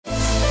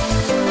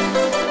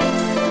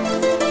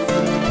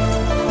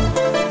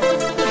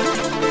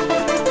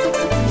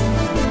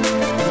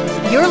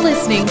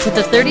listening to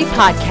the 30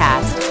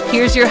 Podcast.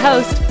 Here's your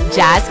host,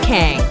 Jazz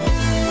Kang.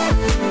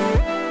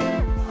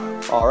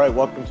 All right,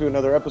 welcome to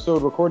another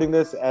episode. Recording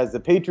this as the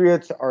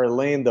Patriots are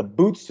laying the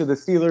boots to the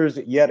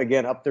Steelers yet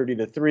again, up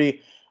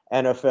 30-3.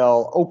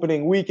 NFL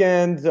opening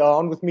weekend.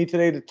 On with me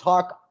today to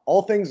talk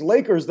all things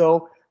Lakers,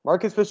 though,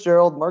 Marcus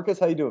Fitzgerald. Marcus,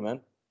 how you doing, man?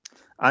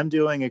 I'm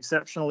doing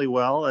exceptionally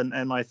well,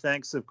 and my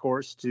thanks, of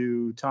course,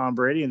 to Tom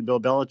Brady and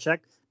Bill Belichick,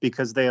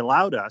 because they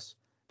allowed us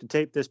to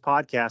tape this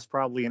podcast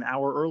probably an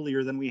hour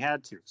earlier than we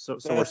had to. So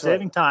we're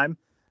saving time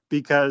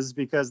because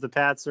the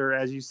Pats are,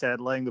 as you said,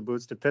 laying the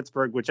boots to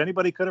Pittsburgh, which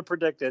anybody could have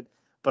predicted.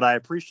 But I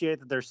appreciate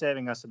that they're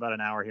saving us about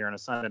an hour here on a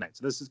Sunday night.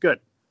 So this is good.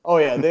 Oh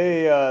yeah,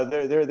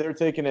 they're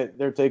taking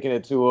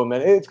it to them,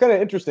 and it's kind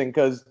of interesting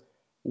because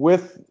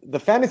with the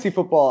fantasy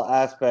football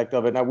aspect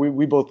of it. Now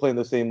we both play in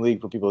the same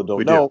league for people who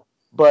don't know.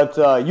 But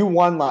you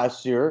won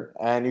last year,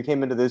 and you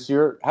came into this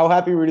year. How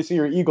happy were you to see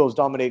your Eagles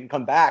dominate and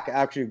come back,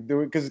 actually?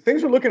 Because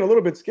things were looking a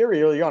little bit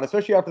scary early on,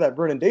 especially after that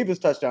Vernon Davis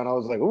touchdown. I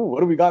was like, ooh, what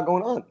do we got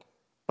going on?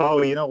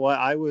 Oh, you know what?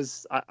 I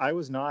was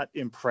not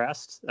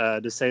impressed,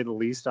 to say the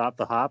least, off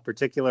the hop,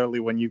 particularly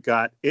when you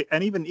got –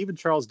 and even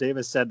Charles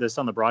Davis said this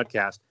on the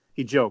broadcast.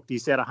 He joked. He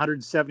said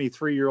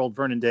 173-year-old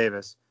Vernon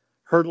Davis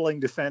hurdling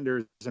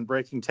defenders and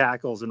breaking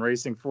tackles and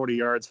racing 40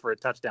 yards for a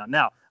touchdown.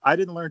 Now, I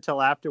didn't learn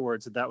till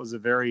afterwards that was a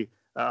very –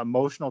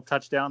 emotional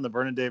touchdown that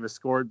Vernon Davis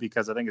scored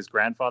because I think his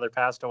grandfather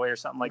passed away or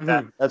something like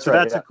that. That's so right.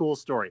 That's a cool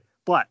story.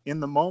 But in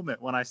the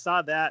moment when I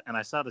saw that and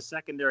I saw the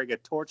secondary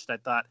get torched, I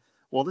thought,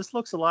 well, this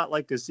looks a lot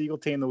like the Eagle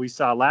team that we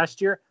saw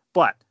last year.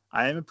 But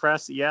I am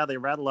impressed. Yeah, they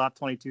rattled off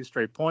 22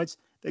 straight points.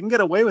 They can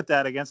get away with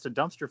that against a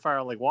dumpster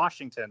fire like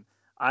Washington.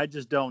 I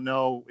just don't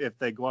know if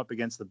they go up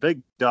against the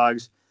big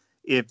dogs,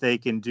 if they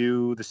can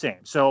do the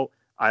same. So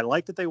I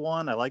like that they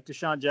won. I like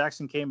Deshaun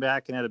Jackson came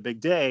back and had a big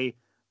day.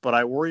 But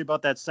I worry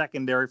about that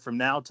secondary from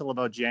now till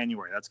about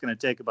January. That's going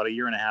to take about a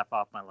year and a half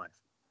off my life.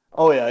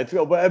 Oh, yeah.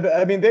 But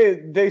I mean,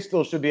 they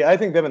still should be. I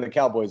think them and the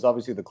Cowboys,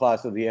 obviously the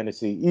class of the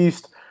NFC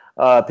East.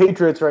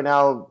 Patriots right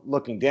now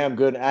looking damn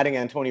good. Adding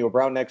Antonio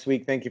Brown next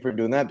week. Thank you for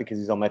doing that because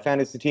he's on my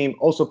fantasy team.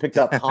 Also picked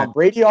up Tom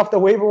Brady off the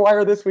waiver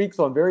wire this week,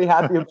 so I'm very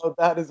happy about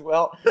that as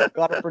well.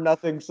 Got it for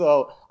nothing.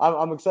 So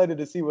I'm excited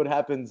to see what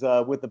happens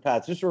with the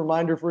Pats. Just a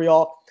reminder for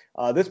y'all,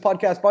 this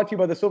podcast brought to you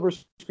by the Silver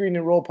Screen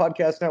and Roll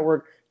Podcast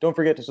Network. Don't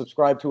forget to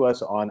subscribe to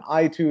us on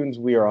iTunes.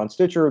 We are on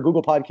Stitcher,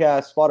 Google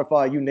Podcasts,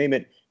 Spotify, you name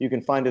it. You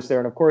can find us there.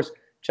 And, of course,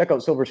 check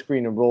out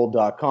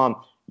silverscreenandroll.com,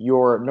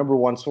 your number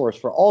one source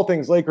for all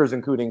things Lakers,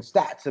 including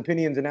stats,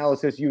 opinions,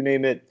 analysis, you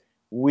name it.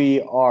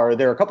 We are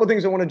there. A couple of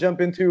things I want to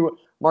jump into,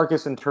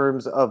 Marcus, in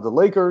terms of the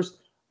Lakers.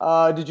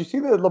 Did you see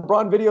the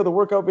LeBron video, the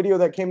workout video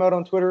that came out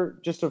on Twitter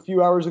just a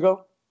few hours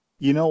ago?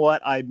 You know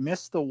what? I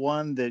missed the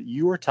one that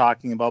you were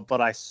talking about,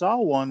 but I saw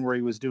one where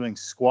he was doing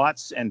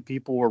squats and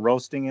people were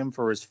roasting him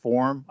for his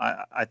form.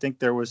 I think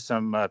there was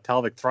some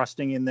pelvic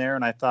thrusting in there,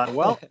 and I thought,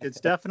 well, it's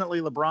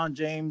definitely LeBron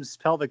James'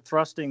 pelvic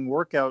thrusting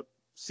workout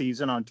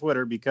season on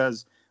Twitter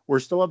because we're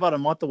still about a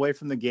month away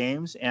from the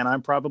games, and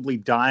I'm probably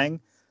dying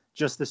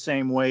just the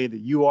same way that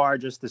you are,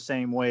 just the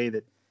same way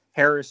that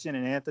Harrison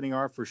and Anthony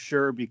are for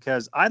sure,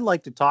 because I'd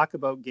like to talk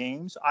about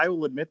games. I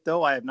will admit,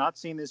 though, I have not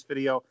seen this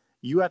video.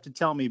 You have to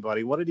tell me,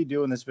 buddy, what did he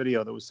do in this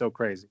video that was so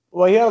crazy?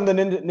 Well, he had on the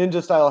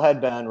ninja-style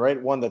headband, right?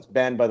 One that's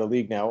banned by the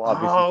league now,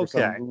 obviously,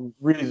 for some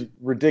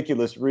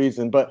ridiculous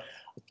reason. But,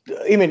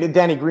 I mean,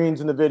 Danny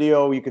Green's in the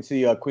video. You could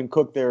see Quinn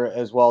Cook there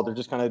as well. They're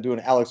just kind of doing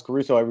Alex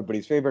Caruso,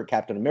 everybody's favorite,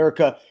 Captain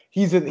America.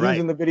 He's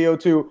in the video,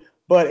 too.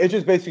 But it's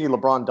just basically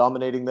LeBron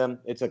dominating them.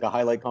 It's like a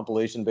highlight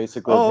compilation,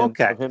 basically, of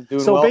him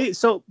doing well.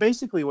 So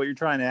basically what you're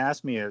trying to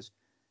ask me is,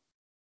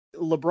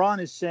 LeBron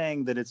is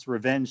saying that it's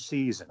revenge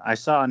season. I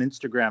saw an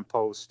Instagram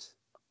post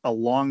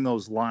along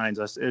those lines.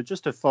 It's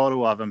just a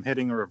photo of him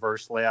hitting a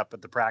reverse layup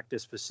at the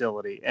practice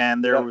facility,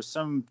 and there was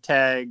some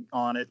tag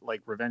on it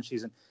like revenge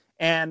season.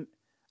 And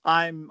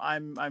I'm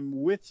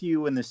with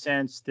you in the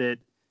sense that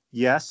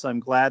yes,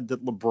 I'm glad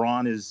that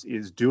LeBron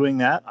is doing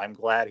that. I'm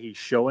glad he's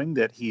showing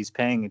that he's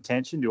paying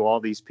attention to all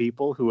these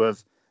people who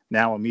have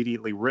now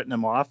immediately written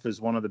him off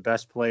as one of the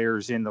best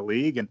players in the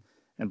league and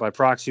by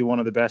proxy one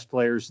of the best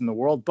players in the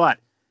world. But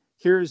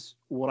here's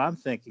what I'm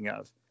thinking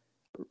of.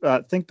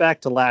 Think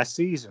back to last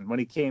season when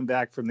he came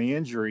back from the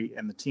injury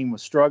and the team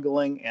was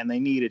struggling and they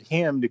needed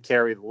him to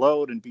carry the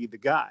load and be the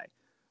guy.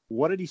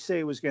 What did he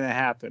say was going to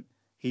happen?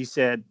 He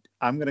said,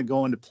 I'm going to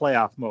go into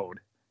playoff mode.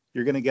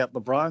 You're going to get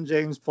LeBron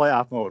James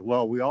playoff mode.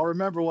 Well, we all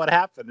remember what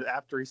happened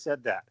after he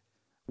said that.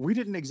 We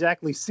didn't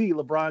exactly see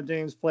LeBron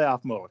James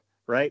playoff mode,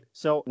 right?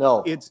 So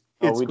it's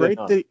great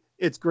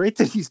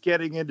that he's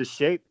getting into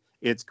shape.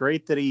 It's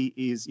great that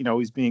he's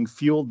being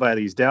fueled by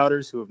these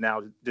doubters who have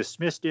now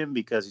dismissed him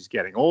because he's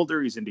getting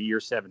older. He's into year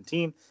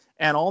 17,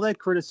 and all that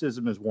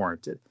criticism is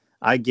warranted.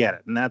 I get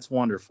it, and that's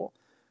wonderful.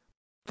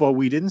 But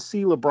we didn't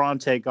see LeBron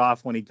take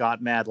off when he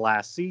got mad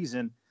last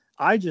season.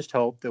 I just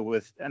hope that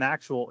with an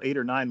actual 8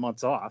 or 9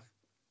 months off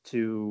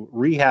to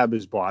rehab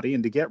his body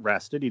and to get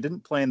rested, he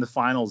didn't play in the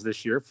finals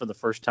this year for the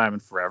first time in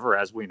forever,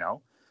 as we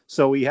know.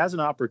 So he has an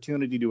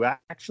opportunity to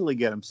actually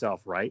get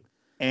himself right.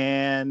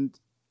 And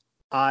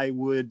I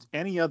would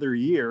any other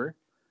year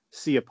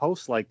see a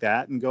post like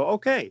that and go,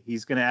 okay,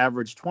 he's going to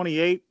average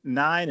 28,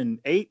 9, and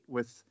 8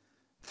 with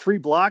 3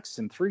 blocks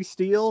and 3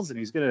 steals, and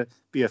he's going to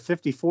be a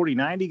 50, 40,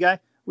 90 guy.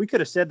 We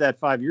could have said that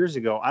 5 years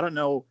ago. I don't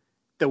know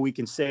that we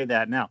can say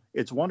that now.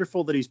 It's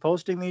wonderful that he's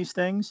posting these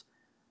things,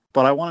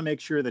 but I want to make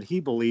sure that he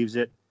believes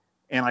it,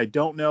 and I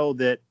don't know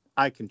that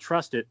I can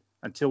trust it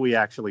until we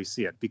actually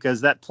see it,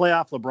 because that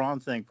playoff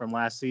LeBron thing from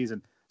last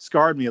season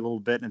scarred me a little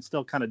bit, and it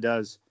still kind of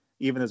does,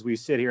 even as we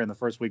sit here in the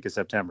first week of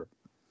September.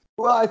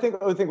 Well, I think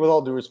with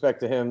all due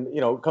respect to him,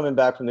 coming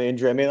back from the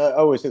injury, I mean, I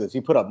always say this: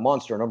 he put up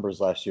monster numbers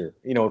last year.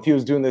 If he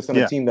was doing this on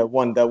a team that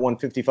won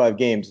 55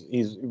 games,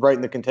 he's right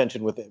in the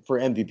contention for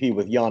MVP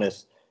with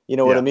Giannis. You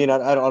know what I mean?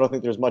 I don't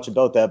think there's much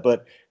about that,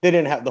 but they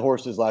didn't have the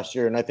horses last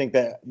year, and I think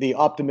that the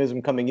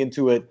optimism coming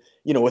into it,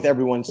 with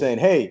everyone saying,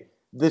 "Hey,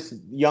 this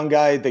young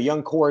guy, the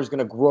young core is going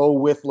to grow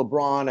with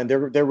LeBron, and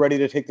they're ready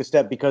to take the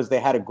step because they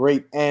had a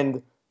great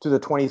end to the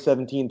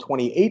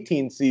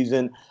 2017-2018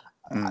 season."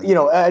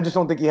 I just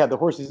don't think he had the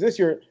horses this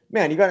year.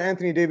 Man, you got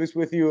Anthony Davis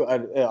with you,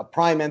 a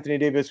prime Anthony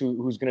Davis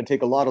who's going to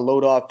take a lot of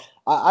load off.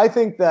 I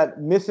think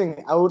that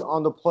missing out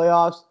on the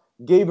playoffs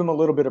gave him a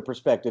little bit of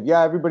perspective.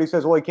 Yeah, everybody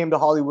says, well, he came to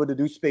Hollywood to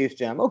do Space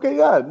Jam. Okay,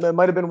 yeah, that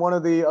might have been one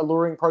of the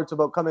alluring parts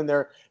about coming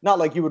there. Not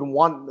like who wouldn't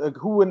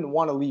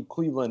want to leave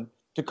Cleveland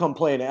to come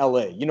play in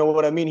LA? You know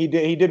what I mean? He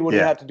did what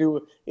he had to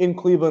do in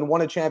Cleveland,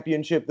 won a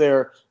championship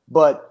there.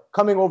 But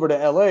coming over to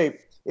LA,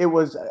 it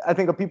was, I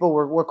think people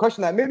were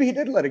questioning that. Maybe he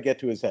did let it get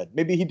to his head.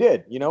 Maybe he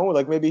did,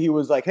 like maybe he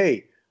was like,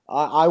 hey,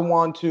 I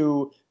want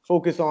to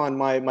focus on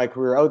my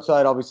career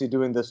outside, obviously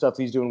doing the stuff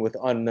he's doing with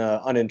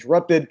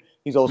Uninterrupted.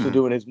 He's also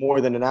doing his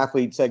More Than an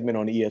Athlete segment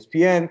on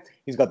ESPN.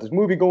 He's got this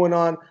movie going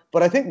on.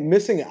 But I think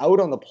missing out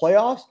on the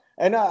playoffs,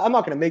 and I'm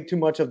not going to make too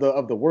much of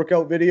the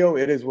workout video.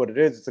 It is what it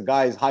is. It's a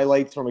guy's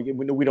highlights from a game.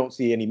 We don't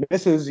see any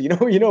misses. You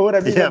know what I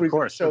mean? Yeah, of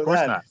course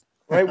not.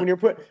 Right?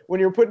 When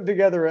you're putting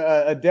together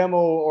a demo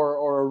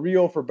or a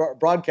reel for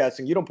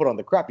broadcasting, you don't put on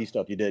the crappy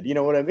stuff you did. You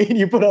know what I mean?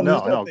 You put on the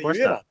stuff that you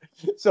did on.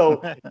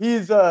 So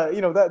he's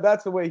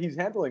that's the way he's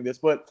handling this.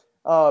 But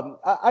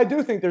I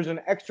do think there's an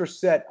extra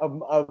set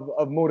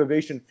of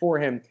motivation for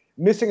him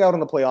missing out on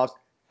the playoffs,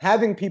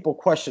 having people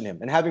question him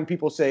and having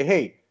people say,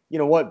 hey, you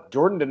know what,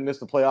 Jordan didn't miss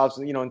the playoffs,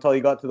 until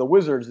he got to the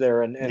Wizards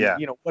there, and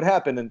what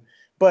happened.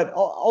 But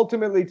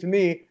ultimately, to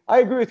me, I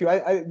agree with you.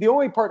 The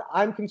only part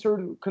I'm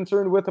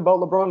concerned with about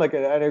LeBron, like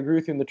I agree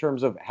with you in the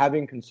terms of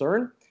having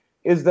concern,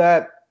 is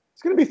that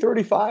he's going to be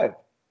 35.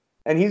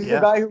 And he's the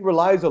guy who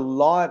relies a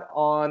lot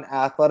on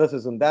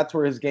athleticism. That's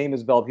where his game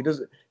is developed.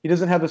 He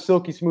doesn't have a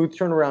silky smooth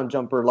turnaround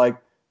jumper like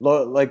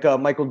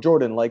Michael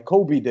Jordan, like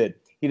Kobe did.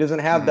 He doesn't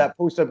have that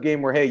post-up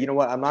game where, hey, you know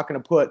what, I'm not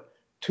going to put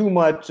too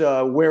much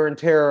wear and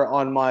tear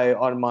on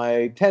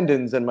my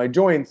tendons and my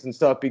joints and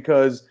stuff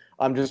because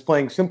I'm just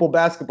playing simple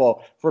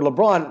basketball. For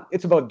LeBron,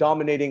 it's about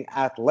dominating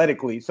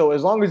athletically. So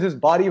as long as his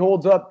body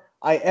holds up,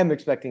 I am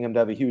expecting him to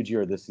have a huge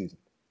year this season.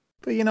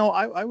 But,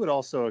 I would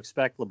also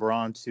expect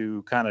LeBron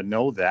to kind of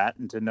know that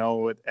and to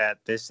know at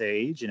this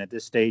age and at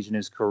this stage in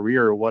his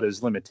career what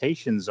his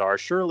limitations are.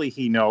 Surely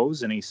he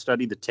knows, and he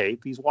studied the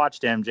tape. He's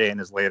watched MJ in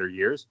his later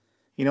years.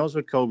 He knows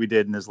what Kobe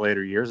did in his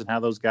later years and how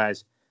those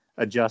guys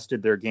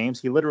adjusted their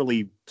games. He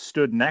literally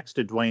stood next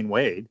to Dwayne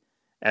Wade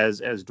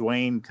as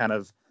Dwayne kind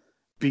of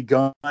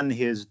begun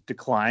his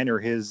decline or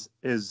his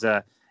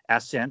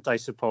ascent, I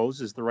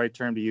suppose, is the right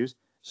term to use.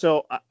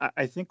 So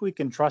I think we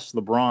can trust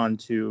LeBron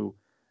to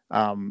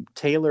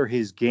tailor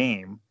his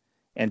game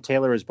and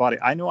tailor his body.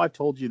 I know I've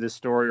told you this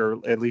story, or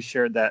at least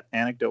shared that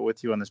anecdote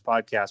with you on this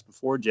podcast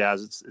before,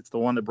 Jazz. It's the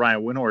one that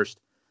Bryant Windhorst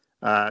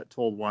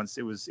told once.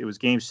 It was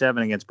Game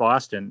 7 against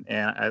Boston,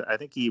 and I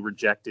think he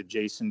rejected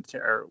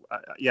Terry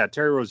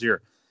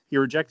Rozier. He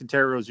rejected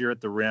Terry Rozier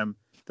at the rim.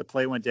 The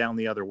play went down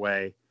the other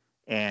way,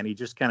 and he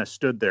just kind of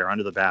stood there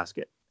under the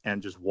basket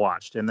and just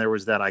watched. And there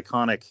was that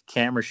iconic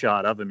camera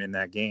shot of him in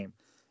that game.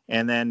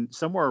 And then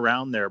somewhere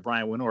around there,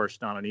 Brian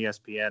Windhorst on an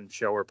ESPN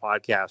show or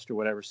podcast or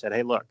whatever said,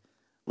 hey, look,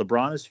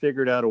 LeBron has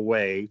figured out a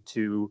way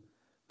to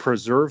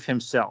preserve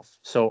himself.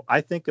 So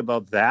I think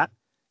about that.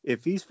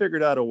 If he's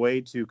figured out a way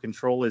to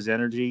control his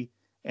energy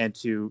and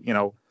to,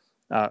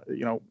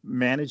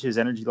 manage his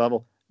energy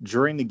level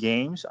during the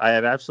games, I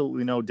have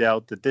absolutely no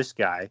doubt that this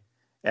guy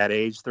at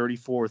age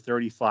 34,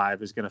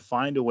 35 is going to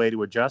find a way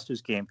to adjust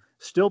his game,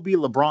 still be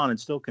LeBron and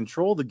still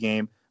control the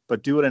game,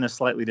 but do it in a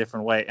slightly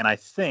different way. And I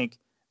think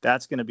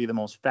that's going to be the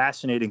most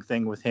fascinating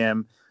thing with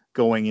him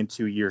going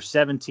into year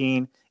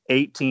 17,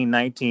 18,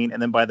 19.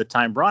 And then by the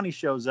time Bronny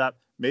shows up,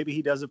 maybe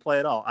he doesn't play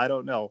at all. I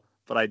don't know.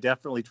 But I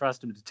definitely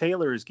trust him to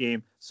tailor his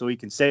game so he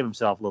can save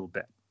himself a little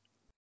bit.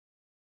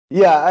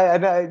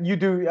 Yeah, you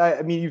do.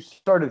 I mean, you've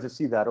started to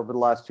see that over the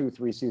last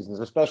 2-3 seasons,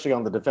 especially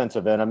on the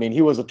defensive end. I mean,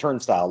 he was a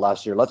turnstile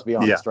last year, let's be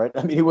honest, right?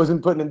 I mean, he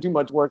wasn't putting in too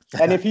much work.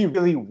 And if he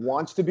really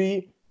wants to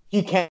be,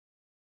 he can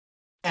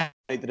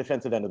the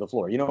defensive end of the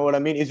floor. You know what I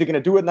mean? Is he going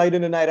to do it night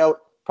in and night out?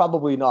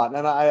 Probably not.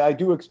 And I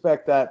do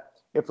expect that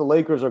if the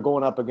Lakers are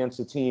going up against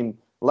a team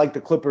like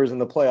the Clippers in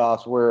the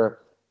playoffs where,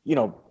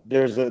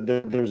 there's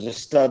a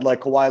stud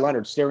like Kawhi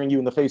Leonard staring you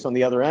in the face on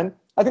the other end,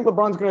 I think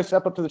LeBron's going to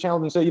step up to the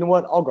challenge and say, you know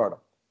what, I'll guard him.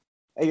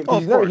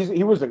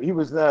 He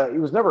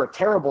was never a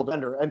terrible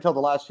defender until the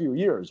last few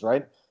years,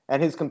 right?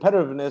 And his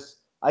competitiveness,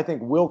 I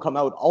think, will come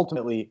out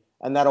ultimately,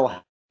 and that'll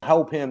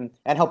help him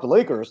and help the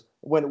Lakers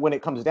when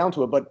it comes down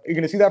to it. But you're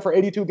going to see that for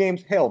 82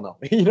 games? Hell no.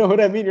 You know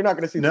what I mean? You're not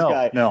going to see this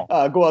guy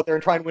go out there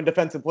and try and win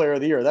Defensive Player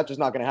of the Year. That's just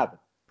not going to happen.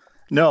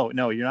 No,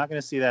 you're not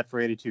going to see that for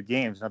 82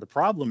 games. Now, the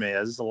problem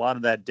is a lot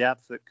of that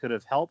depth that could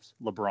have helped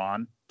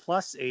LeBron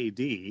plus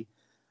AD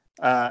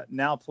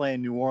now play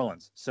in New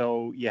Orleans.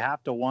 So you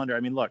have to wonder. I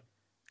mean, look,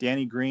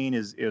 Danny Green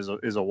is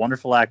a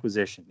wonderful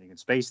acquisition. He can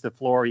space the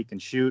floor, he can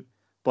shoot,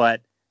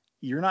 but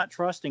you're not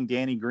trusting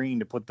Danny Green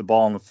to put the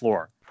ball on the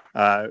floor.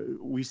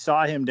 We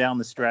saw him down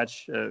the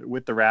stretch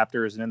with the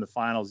Raptors and in the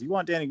finals. You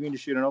want Danny Green to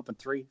shoot an open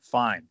three?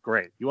 Fine,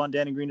 great. You want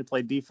Danny Green to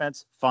play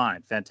defense?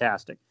 Fine,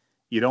 fantastic.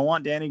 You don't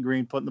want Danny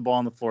Green putting the ball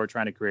on the floor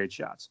trying to create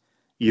shots.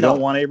 You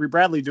don't want Avery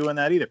Bradley doing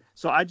that either.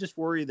 So I just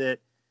worry that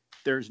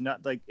there's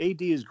not, like,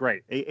 AD is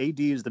great. AD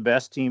is the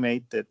best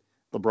teammate that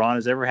LeBron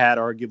has ever had,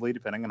 arguably,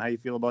 depending on how you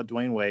feel about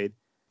Dwayne Wade.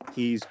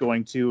 He's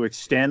going to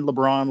extend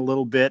LeBron a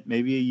little bit,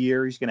 maybe a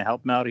year. He's going to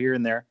help him out here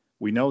and there.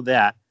 We know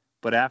that.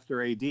 But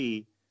after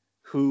AD,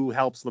 who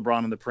helps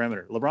LeBron on the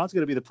perimeter? LeBron's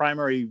going to be the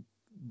primary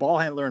ball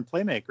handler and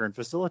playmaker and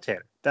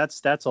facilitator.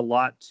 That's a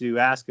lot to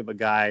ask of a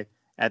guy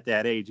at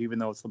that age, even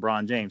though it's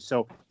LeBron James.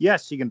 So,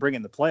 yes, he can bring it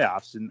in the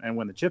playoffs and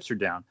when the chips are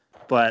down,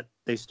 but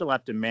they still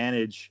have to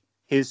manage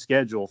his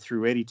schedule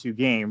through 82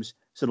 games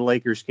so the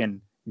Lakers can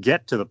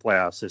get to the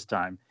playoffs this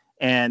time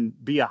and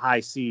be a high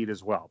seed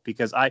as well.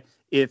 Because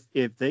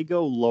if they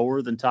go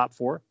lower than top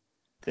four,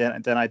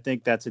 then I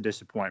think that's a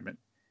disappointment.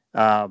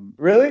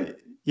 Really?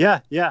 Yeah,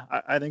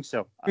 I think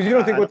so. Because you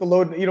don't think with the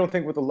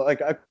load,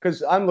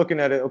 because I'm looking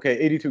at it, okay,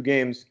 82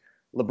 games,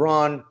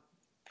 LeBron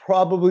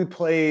probably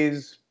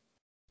plays,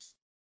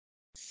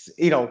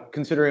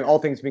 considering all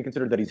things being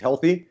considered that he's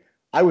healthy,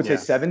 I would say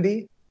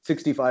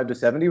 65 to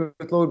 70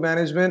 with load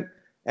management.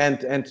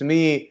 And to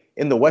me,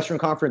 in the Western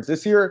Conference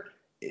this year,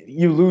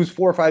 you lose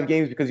 4 or 5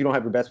 games because you don't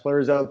have your best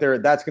players out there.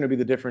 That's going to be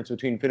the difference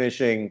between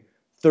finishing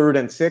 3rd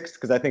and 6th,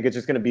 because I think it's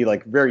just going to be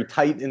like very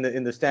tight in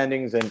the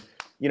standings, and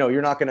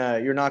you're not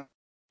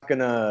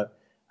gonna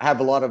have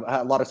a lot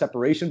of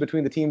separation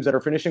between the teams that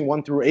are finishing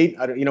 1 through 8.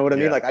 You know what I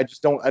mean? Like I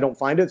don't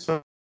find it.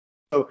 So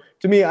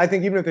to me, I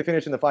think even if they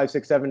finish in the 5,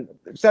 6, 7,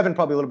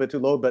 probably a little bit too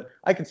low, but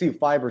I can see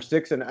 5 or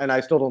 6, and I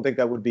still don't think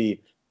that would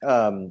be.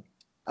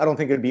 I don't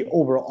think it'd be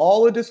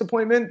overall a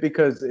disappointment,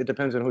 because it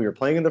depends on who you're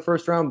playing in the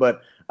first round.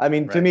 But I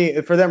mean, to me,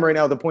 for them right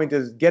now, the point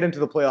is get into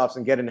the playoffs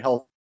and get in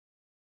healthy,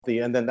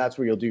 and then that's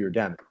where you'll do your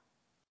damage.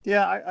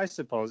 Yeah, I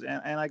suppose.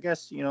 And I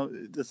guess,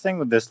 the thing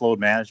with this load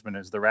management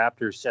is the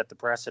Raptors set the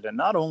precedent,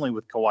 not only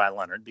with Kawhi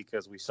Leonard,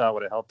 because we saw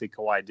what a healthy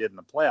Kawhi did in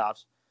the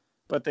playoffs,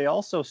 but they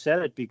also set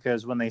it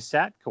because when they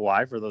sat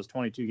Kawhi for those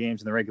 22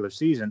 games in the regular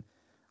season,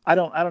 I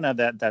don't have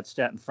that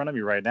stat in front of me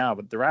right now,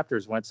 but the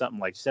Raptors went something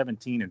like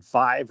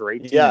 17-5 or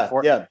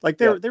 18-4. Yeah. Like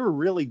they were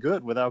really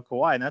good without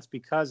Kawhi, and that's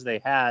because they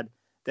had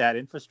that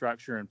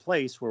infrastructure in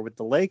place, where with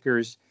the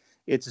Lakers,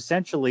 it's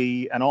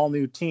essentially an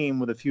all-new team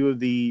with a few of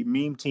the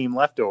meme team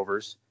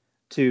leftovers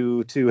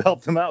to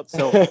help them out.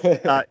 So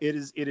it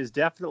is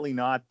definitely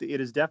not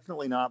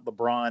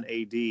LeBron,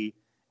 AD,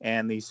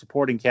 and the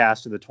supporting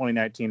cast of the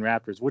 2019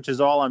 Raptors, which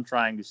is all I'm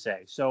trying to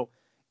say. So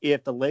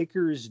if the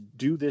Lakers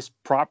do this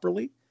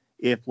properly,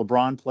 if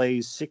LeBron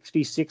plays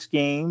 66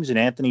 games and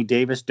Anthony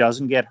Davis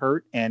doesn't get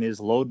hurt and is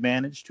load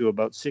managed to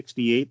about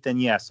 68, then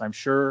yes, I'm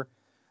sure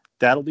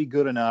that'll be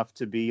good enough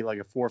to be like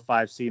a 4 or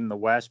 5 seed in the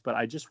West. But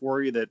I just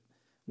worry that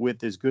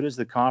with as good as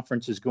the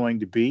conference is going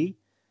to be,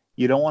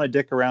 you don't want to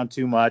dick around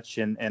too much,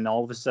 and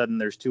all of a sudden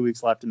there's 2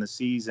 weeks left in the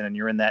season and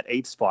you're in that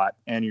 8th spot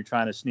and you're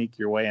trying to sneak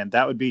your way in.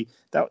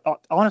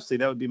 Honestly,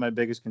 that would be my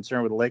biggest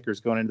concern with the Lakers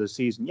going into the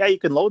season. Yeah, you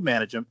can load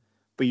manage them,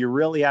 but you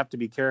really have to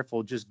be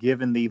careful, just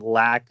given the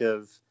lack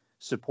of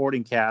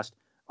supporting cast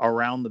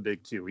around the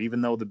big two,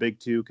 even though the big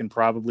two can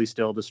probably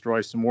still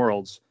destroy some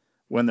worlds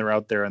when they're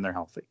out there and they're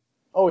healthy.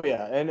 Oh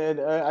yeah. And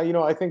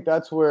I think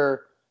that's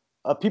where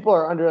people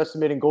are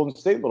underestimating Golden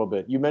State a little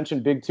bit. You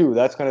mentioned big two.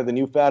 That's kind of the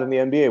new fad in the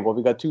NBA. Well,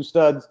 we got 2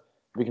 studs.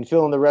 We can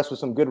fill in the rest with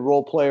some good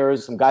role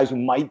players, some guys who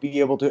might be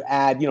able to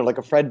add, like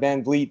a Fred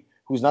VanVleet,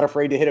 who's not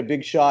afraid to hit a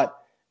big shot.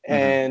 Mm-hmm.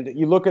 And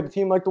you look at a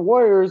team like the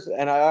Warriors,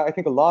 and I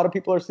think a lot of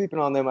people are sleeping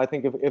on them. I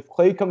think if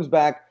Klay comes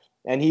back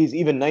and he's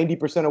even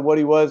 90% of what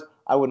he was,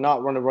 I would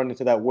not want to run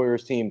into that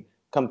Warriors team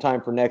come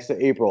time for next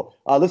April.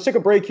 Let's take a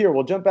break here.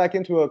 We'll jump back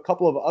into a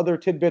couple of other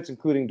tidbits,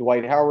 including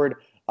Dwight Howard,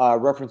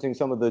 referencing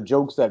some of the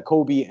jokes that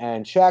Kobe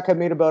and Shaq have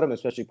made about him,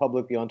 especially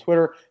publicly on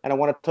Twitter. And I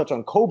want to touch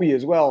on Kobe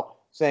as well,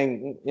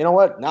 saying, you know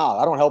what? Nah,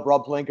 I don't help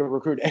Rob Pelinka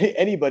recruit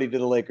anybody to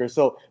the Lakers.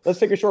 So let's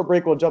take a short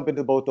break. We'll jump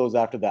into both those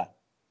after that.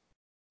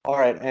 All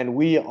right, and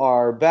we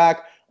are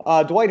back.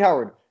 Dwight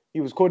Howard,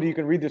 he was quoted. You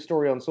can read this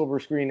story on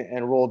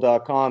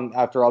silverscreenandroll.com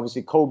after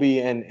obviously Kobe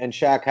and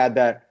Shaq had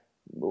that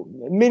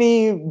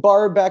mini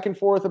bar back and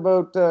forth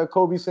about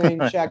Kobe saying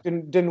Shaq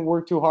didn't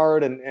work too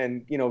hard,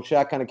 and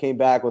Shaq kind of came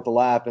back with a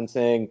laugh and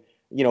saying,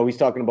 he's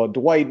talking about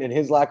Dwight and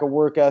his lack of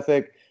work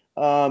ethic.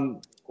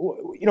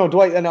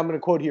 Dwight, and I'm going to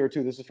quote here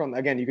too. This is from,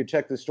 again, you could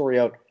check this story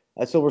out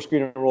at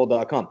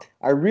silverscreenandroll.com.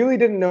 I really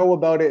didn't know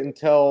about it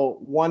until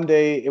one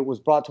day it was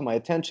brought to my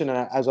attention,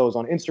 and as I was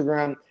on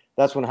Instagram,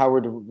 that's when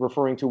Howard,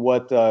 referring to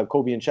what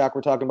Kobe and Shaq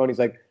were talking about, he's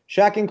like,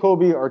 Shaq and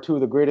Kobe are two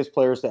of the greatest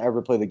players to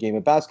ever play the game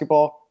of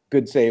basketball.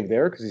 Good save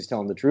there, because he's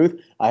telling the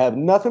truth. I have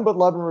nothing but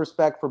love and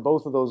respect for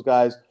both of those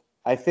guys.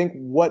 I think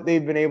what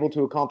they've been able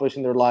to accomplish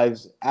in their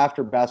lives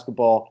after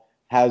basketball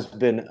has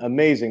been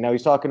amazing. Now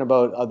he's talking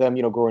about them,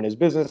 growing as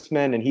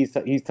businessmen, and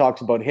he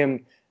talks about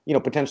him,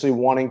 potentially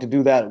wanting to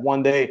do that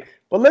one day.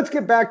 But let's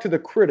get back to the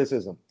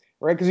criticism,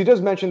 right? Because he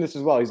does mention this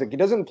as well. He's like, he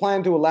doesn't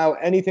plan to allow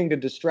anything to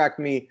distract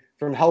me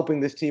from helping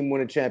this team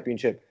win a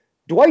championship.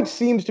 Dwight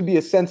seems to be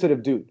a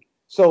sensitive dude.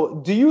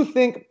 So do you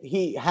think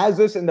he has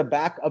this in the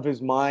back of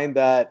his mind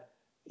that,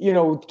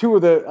 two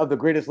of the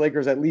greatest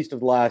Lakers, at least of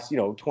the last,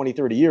 20,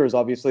 30 years,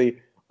 obviously,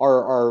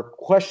 are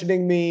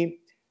questioning me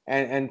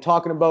and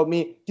talking about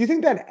me? Do you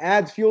think that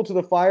adds fuel to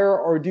the fire,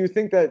 or do you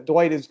think that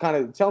Dwight is kind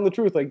of telling the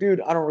truth, like,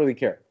 dude, I don't really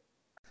care?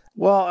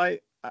 Well,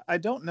 I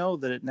don't know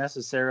that it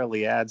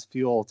necessarily adds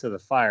fuel to the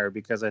fire,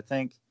 because I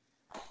think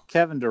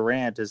Kevin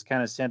Durant has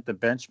kind of set the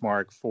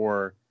benchmark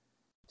for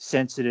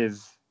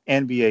sensitive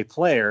NBA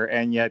player,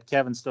 and yet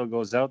Kevin still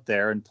goes out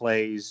there and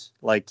plays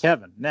like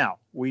Kevin. Now,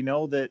 we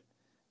know that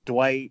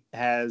Dwight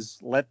has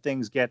let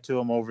things get to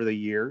him over the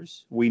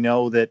years. We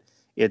know that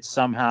it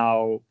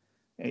somehow,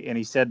 and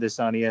he said this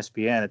on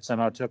ESPN, it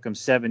somehow took him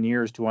 7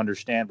 years to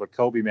understand what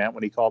Kobe meant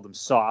when he called him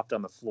soft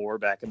on the floor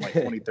back in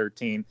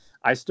 2013.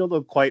 I still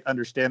don't quite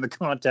understand the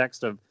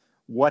context of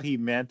what he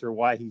meant or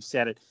why he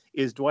said it.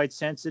 Is Dwight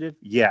sensitive?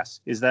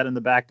 Yes. Is that in the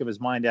back of his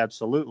mind?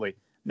 Absolutely.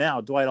 Now,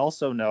 Dwight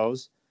also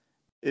knows,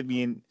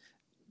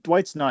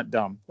 Dwight's not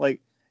dumb.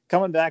 Like,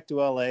 coming back to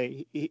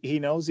LA, he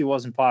knows he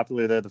wasn't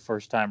popular there the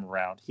first time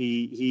around.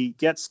 He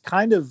gets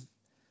kind of,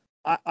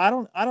 I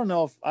don't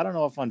know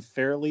if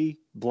unfairly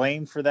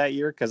blamed for that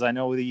year, because I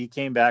know that he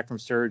came back from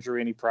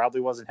surgery and he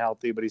probably wasn't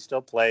healthy, but he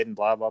still played and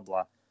blah blah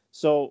blah.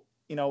 So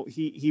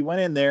he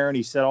went in there and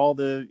he said all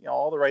the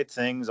right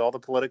things, all the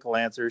political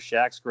answers.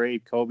 Shaq's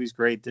great, Kobe's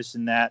great, this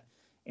and that.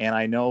 And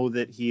I know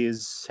that he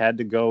has had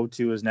to go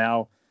to his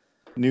now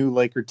new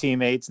Laker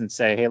teammates and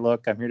say, hey,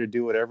 look, I'm here to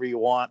do whatever you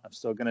want. I'm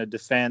still going to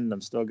defend.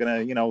 I'm still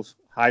going to,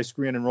 high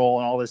screen and roll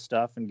and all this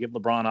stuff and give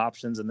LeBron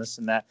options and this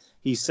and that.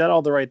 He said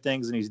all the right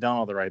things and he's done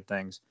all the right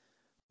things.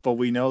 But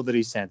we know that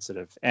he's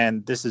sensitive.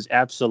 And this is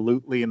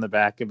absolutely in the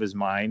back of his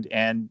mind.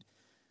 And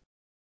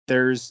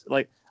there's,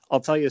 like, I'll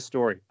tell you a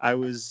story. I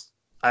was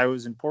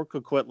in Port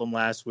Coquitlam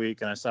last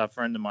week, and I saw a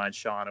friend of mine,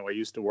 Sean, who I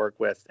used to work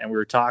with, and we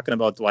were talking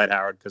about Dwight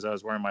Howard because I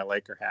was wearing my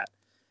Laker hat.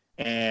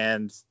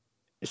 And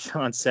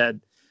Sean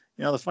said,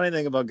 the funny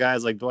thing about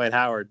guys like Dwight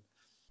Howard,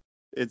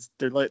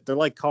 they're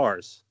like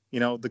cars.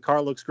 The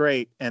car looks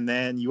great, and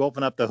then you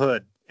open up the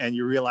hood and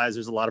you realize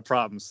there's a lot of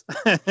problems.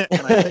 And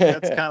I think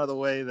that's kind of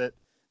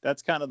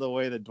the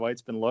way that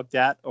Dwight's been looked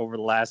at over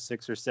the last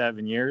 6 or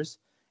 7 years.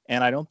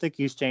 And I don't think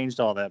he's changed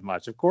all that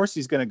much. Of course,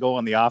 he's going to go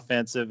on the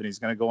offensive, and he's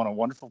going to go on a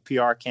wonderful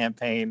PR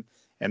campaign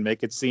and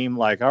make it seem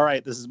like, all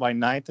right, this is my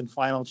 9th and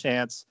final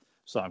chance,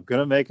 so I'm going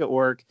to make it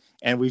work.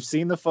 And we've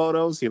seen the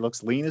photos. He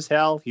looks lean as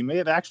hell. He may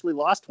have actually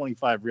lost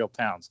 25 real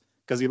pounds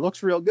because he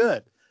looks real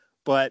good.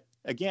 But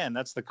again,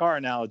 that's the car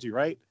analogy,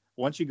 right?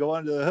 Once you go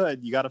under the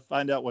hood, you got to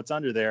find out what's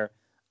under there.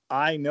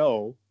 I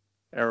know,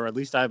 or at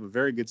least I have a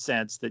very good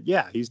sense that,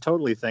 yeah, he's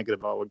totally thinking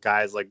about what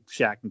guys like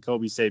Shaq and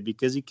Kobe say,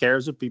 because he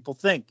cares what people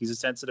think. He's a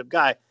sensitive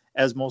guy,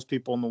 as most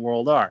people in the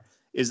world are.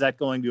 Is that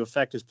going to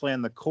affect his play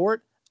in the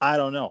court? I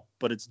don't know,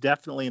 but it's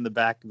definitely in the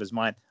back of his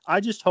mind. I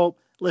just hope,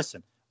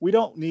 listen, we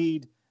don't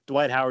need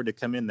Dwight Howard to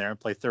come in there and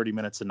play 30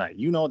 minutes a night.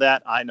 You know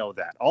that. I know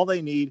that. All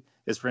they need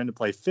is for him to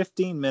play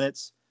 15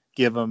 minutes,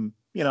 give him,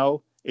 8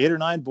 or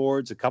 9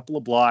 boards, a couple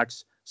of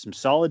blocks, some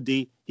solid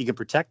D. He can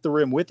protect the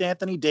rim with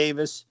Anthony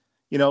Davis,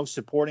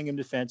 supporting him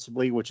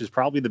defensively, which is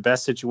probably the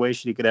best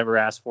situation he could ever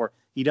ask for.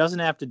 He doesn't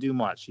have to do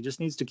much. He just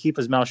needs to keep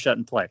his mouth shut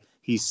and play.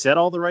 He said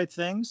all the right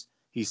things.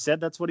 He said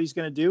that's what he's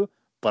going to do,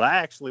 but I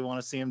actually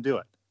want to see him do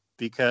it,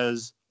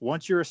 because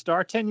once you're a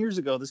star, 10 years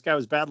ago, this guy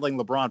was battling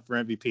LeBron for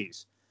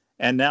MVPs,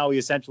 and now he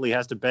essentially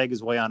has to beg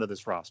his way onto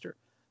this roster.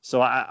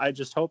 So I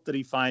just hope that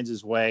he finds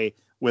his way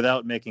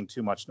without making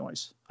too much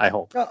noise. I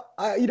hope.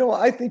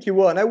 I think he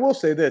will. And I will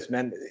say this,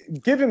 man,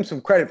 give him some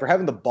credit for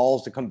having the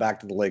balls to come back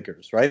to the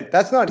Lakers, right?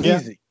 That's not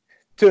easy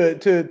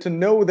to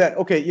know that,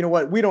 okay, you know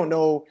what? We don't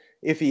know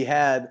if he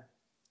had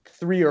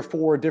 3 or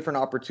 4 different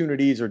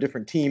opportunities or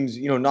different teams,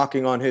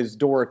 knocking on his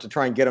door to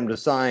try and get him to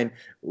sign.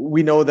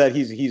 We know that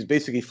he's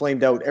basically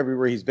flamed out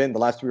everywhere he's been the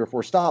last 3 or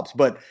 4 stops.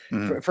 But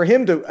for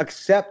him to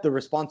accept the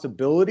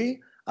responsibility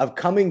of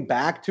coming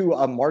back to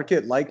a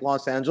market like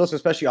Los Angeles,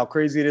 especially how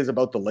crazy it is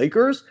about the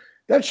Lakers,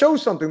 that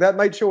shows something. That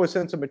might show a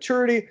sense of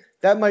maturity.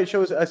 That might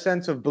show a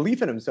sense of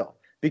belief in himself.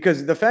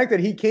 Because the fact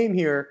that he came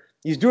here,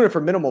 he's doing it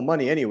for minimal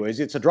money anyways.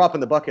 It's a drop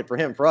in the bucket for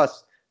him. For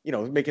us,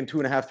 making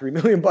 $2.5-3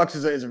 million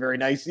is a very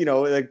nice,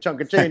 chunk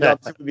of change.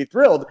 Obviously, would be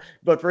thrilled.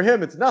 But for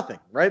him, it's nothing,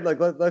 right? Like,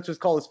 let's just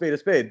call a spade a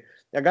spade.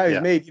 A guy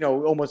who's made,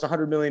 almost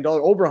 $100 million,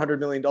 over $100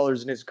 million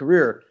in his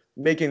career,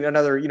 making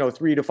another,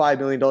 $3 to $5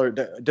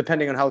 million,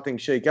 depending on how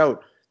things shake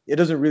out, it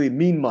doesn't really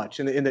mean much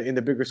in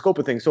the bigger scope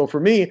of things. So for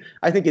me,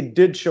 I think it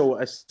did show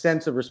a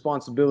sense of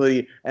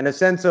responsibility and a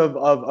sense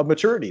of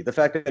maturity. The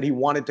fact that he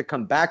wanted to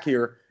come back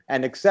here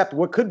and accept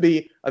what could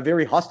be a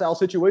very hostile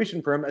situation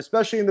for him,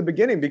 especially in the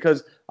beginning,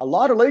 because a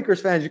lot of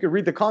Lakers fans, you can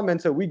read the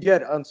comments that we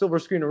get on Silver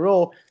Screen and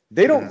Roll,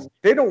 they don't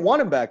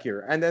want him back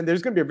here, and then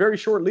there's going to be a very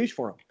short leash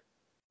for him.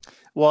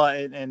 Well,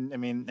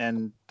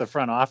 and the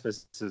front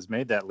office has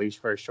made that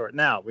leash very short.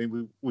 Now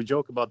we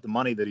joke about the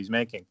money that he's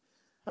making.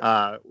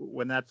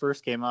 When that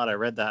first came out, I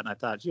read that and I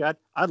thought, gee,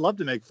 I'd love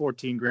to make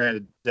 $14,000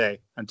 a day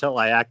until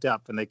I act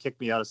up and they kick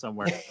me out of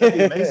somewhere. That'd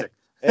be amazing.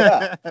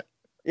 Yeah.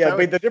 Yeah,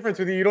 but the difference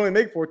with you'd only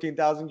make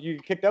 $14,000. You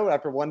get kicked out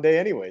after one day,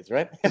 anyways,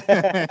 right?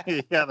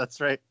 Yeah, that's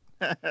right.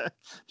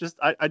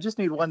 I just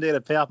need one day to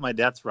pay off my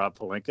debts, Rob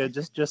Pelinka.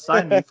 Just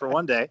sign me for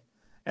one day,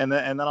 and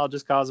then I'll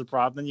just cause a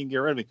problem. Then you can get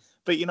rid of me.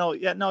 But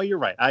you're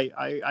right.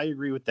 I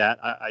agree with that.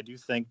 I do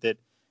think that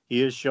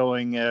he is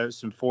showing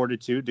some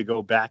fortitude to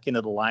go back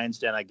into the Lions'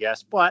 den, I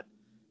guess. But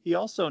he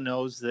also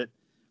knows that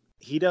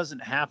he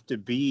doesn't have to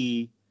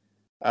be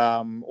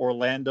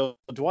Orlando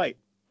Dwight,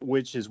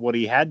 which is what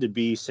he had to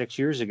be 6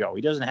 years ago.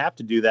 He doesn't have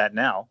to do that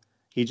now.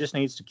 He just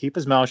needs to keep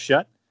his mouth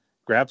shut,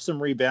 grab some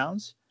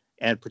rebounds,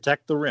 and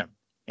protect the rim.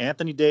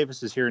 Anthony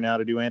Davis is here now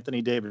to do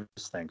Anthony Davis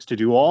things, to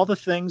do all the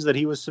things that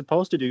he was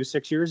supposed to do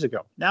 6 years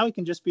ago. Now he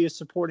can just be a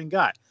supporting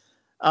guy.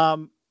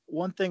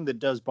 One thing that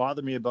does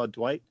bother me about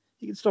Dwight,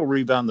 he can still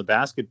rebound the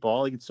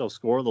basketball. He can still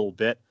score a little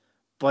bit.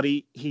 But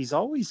he's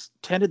always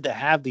tended to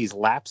have these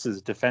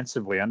lapses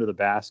defensively under the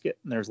basket.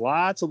 And there's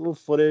lots of little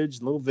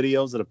footage, little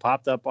videos that have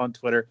popped up on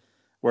Twitter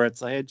where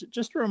it's like,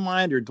 just a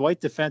reminder, Dwight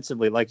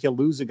defensively, like he'll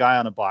lose a guy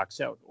on a box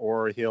out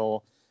or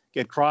he'll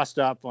get crossed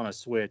up on a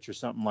switch or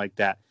something like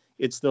that.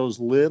 It's those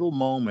little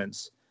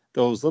moments,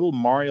 those little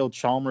Mario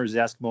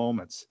Chalmers-esque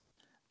moments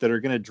that are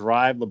going to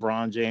drive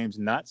LeBron James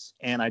nuts.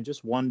 And I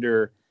just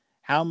wonder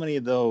how many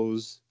of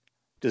those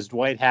does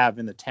Dwight have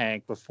in the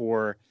tank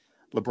before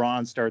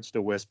LeBron starts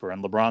to whisper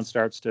and LeBron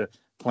starts to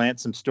plant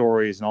some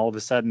stories. And all of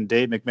a sudden,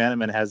 Dave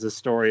McMenamin has this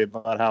story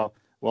about how,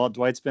 well,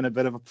 Dwight's been a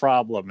bit of a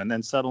problem. And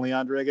then suddenly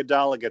Andre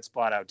Iguodala gets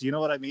bought out. Do you know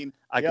what I mean?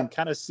 I can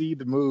kind of see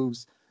the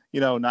moves,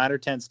 9 or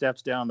 10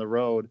 steps down the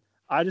road.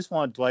 I just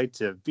want Dwight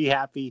to be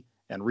happy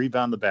and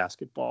rebound the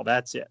basketball.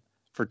 That's it.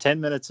 For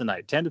 10 minutes a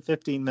night, 10 to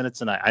 15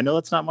 minutes a night. I know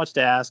that's not much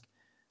to ask,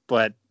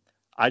 but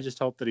I just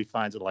hope that he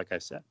finds it, like I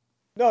said.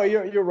 No,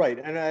 you're right.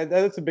 And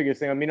that's the biggest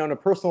thing. I mean, on a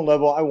personal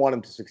level, I want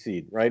him to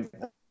succeed, right?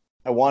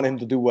 I want him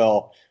to do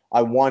well.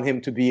 I want him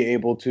to be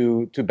able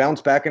to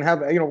bounce back and have,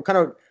 kind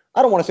of,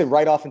 I don't want to say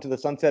right off into the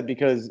sunset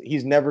because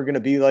he's never going to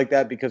be like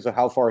that because of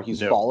how far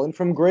he's fallen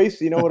from grace.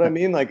 You know what I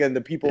mean? Like, and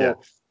the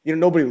people,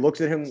 nobody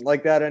looks at him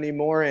like that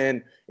anymore.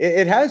 And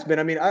it has been.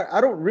 I mean, I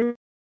don't really,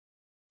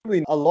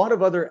 a lot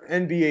of other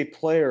NBA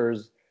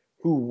players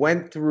who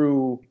went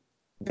through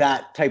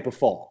that type of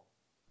fall.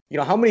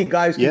 How many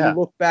guys can you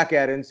look back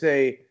at and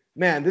say,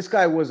 man, this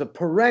guy was a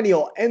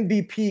perennial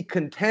MVP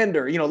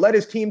contender, led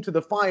his team to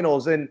the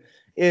finals in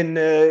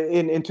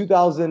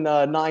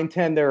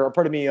 2009-10 there, or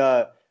pardon me,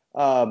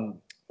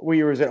 what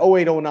year was it?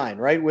 08-09,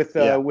 right? With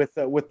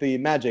the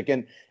Magic,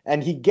 and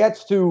he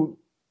gets to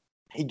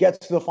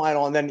the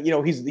final, and then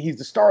he's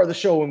the star of the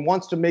show and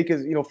wants to make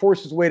his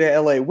force his way to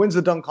LA, wins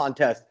the dunk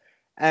contest,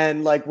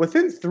 and like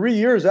within 3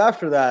 years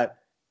after that,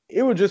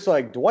 it was just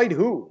like, Dwight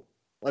who?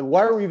 Like,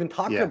 why are we even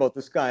talking about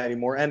this guy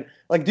anymore? And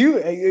like,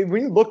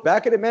 when you look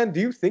back at it, man,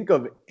 do you think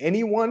of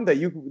anyone that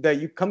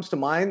you comes to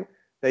mind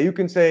that you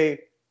can say,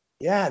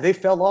 yeah, they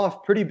fell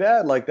off pretty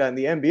bad like that in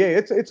the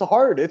NBA? It's a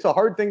hard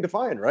thing to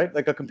find, right?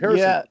 Like a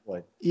comparison.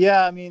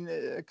 Yeah. I mean,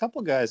 a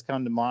couple guys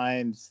come to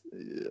mind.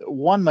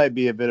 One might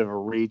be a bit of a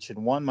reach,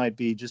 and one might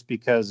be just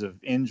because of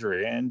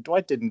injury. And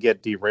Dwight didn't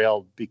get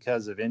derailed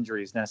because of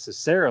injuries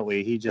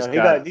necessarily. He just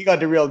got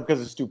derailed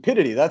because of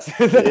stupidity. That's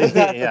the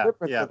difference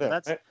with him,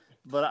 right?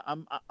 But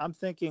I'm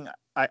thinking,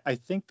 I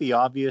think the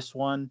obvious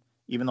one,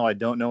 even though I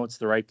don't know it's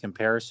the right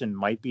comparison,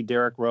 might be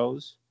Derrick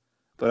Rose.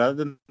 But other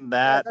than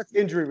that, that's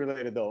injury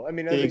related, though. I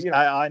mean,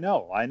 I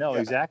know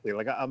exactly.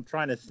 Like I'm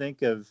trying to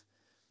think of,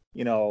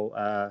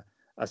 a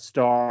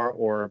star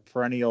or a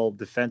perennial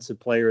defensive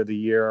player of the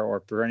year or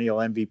perennial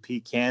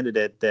MVP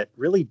candidate that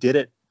really did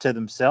it to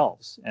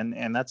themselves,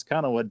 and that's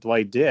kind of what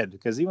Dwight did.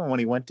 Because even when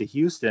he went to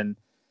Houston,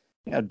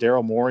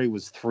 Daryl Morey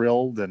was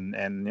thrilled,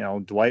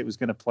 and Dwight was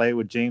going to play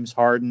with James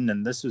Harden,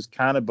 and this was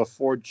kind of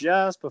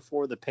just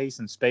before the pace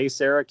and space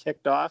era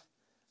kicked off.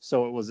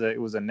 So it was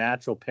a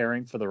natural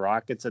pairing for the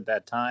Rockets at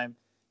that time.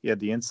 You had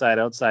the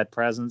inside-outside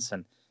presence,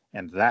 and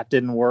that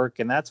didn't work.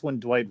 And that's when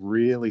Dwight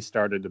really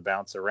started to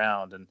bounce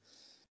around. And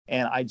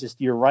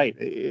you're right.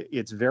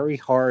 It's very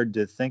hard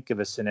to think of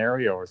a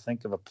scenario or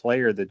think of a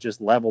player that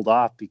just leveled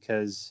off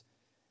because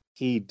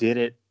he did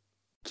it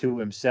to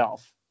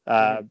himself.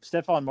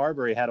 Stephon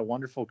Marbury had a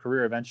wonderful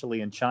career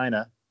eventually in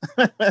China.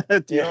 I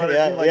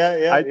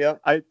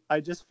mean? I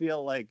just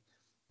feel like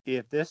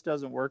if this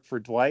doesn't work for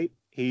Dwight,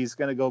 he's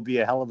going to go be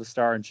a hell of a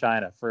star in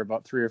China for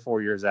about 3 or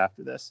 4 years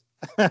after this.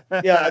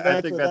 Yeah,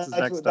 I think that's his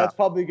next stop. That's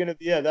probably gonna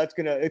be. Yeah, it's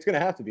gonna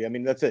have to be. I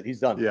mean, that's it. He's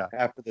done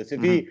after this.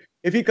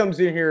 If he comes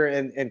in here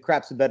and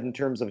craps the bed in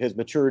terms of his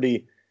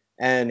maturity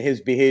and his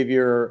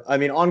behavior, I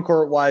mean, on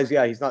court wise,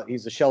 yeah,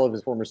 he's a shell of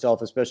his former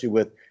self, especially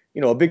with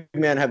a big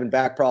man having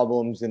back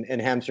problems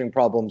and hamstring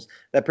problems.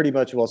 That pretty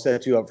much will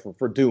set you up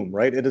for doom,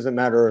 right? It doesn't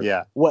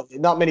matter what.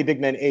 Not many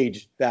big men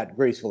age that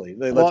gracefully.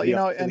 Well,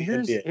 and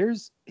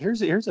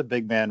here's a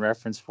big man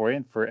reference for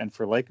you and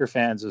for Laker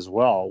fans as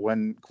well.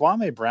 When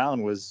Kwame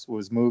Brown was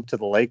moved to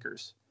the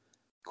Lakers,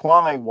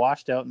 Kwame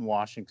washed out in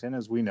Washington,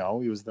 as we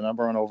know. He was the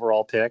number 1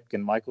 overall pick,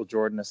 and Michael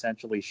Jordan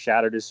essentially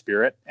shattered his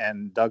spirit,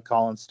 and Doug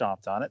Collins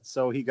stomped on it.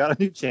 So he got a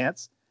new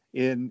chance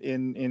in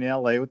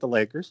LA with the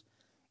Lakers,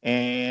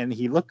 and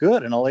he looked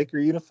good in a Laker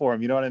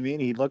uniform. You know what I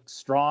mean? He looked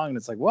strong, and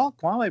it's like, well,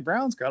 Kwame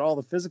Brown's got all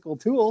the physical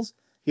tools.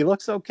 He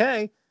looks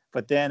okay.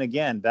 But then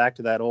again, back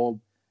to that old,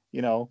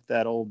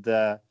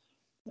 I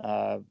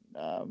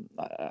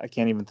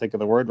can't even think of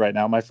the word right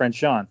now. My friend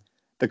Sean,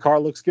 the car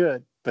looks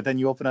good, but then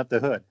you open up the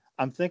hood.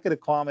 I'm thinking of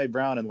Kwame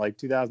Brown in like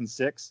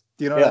 2006.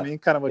 Do you know what I mean?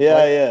 Kind of.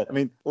 I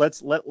mean, let's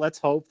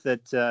hope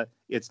that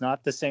it's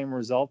not the same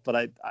result,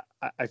 but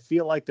I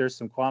feel like there's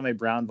some Kwame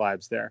Brown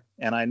vibes there,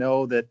 and I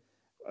know that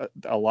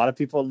a lot of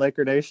people in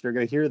Laker Nation are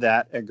going to hear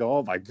that and go,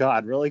 "Oh my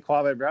God, really,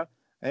 Kwame Brown?"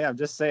 Hey, I'm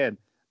just saying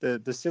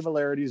the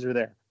similarities are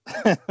there.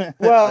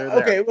 Well,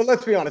 okay. Well,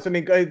 let's be honest. I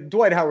mean,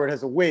 Dwight Howard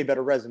has a way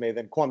better resume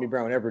than Kwame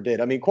Brown ever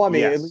did. I mean,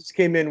 Kwame at least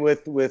came in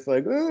with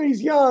like,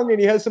 he's young and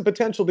he has some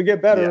potential to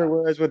get better.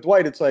 Whereas with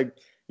Dwight, it's like,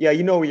 yeah,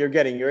 you know what you're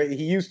getting.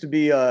 He used to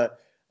be a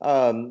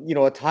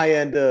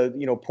high-end,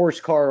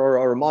 Porsche car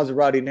or a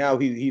Maserati. Now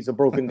he's a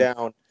broken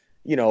down.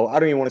 I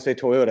don't even want to say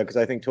Toyota because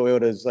I think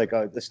Toyota is like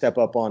the step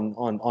up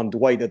on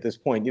Dwight at this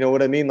point. You know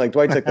what I mean? Like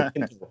Dwight's like the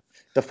Pinto,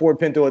 the Ford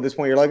Pinto at this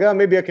point. You're like, oh,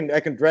 maybe I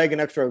can drag an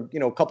extra,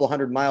 couple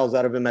hundred miles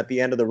out of him at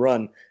the end of the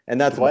run, and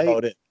that's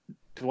about it.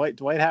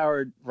 Dwight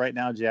Howard right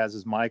now, Jazz,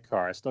 is my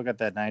car. I still got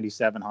that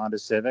 '97 Honda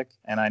Civic,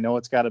 and I know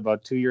it's got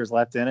about 2 years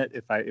left in it.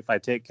 If I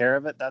take care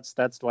of it,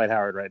 that's Dwight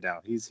Howard right now.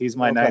 He's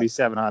my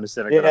 '97 Honda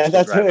Civic. Yeah,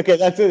 that's okay.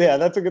 That's it. Yeah,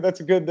 that's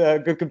a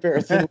good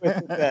comparison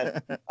with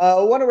that. I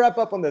want to wrap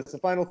up on this. The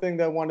final thing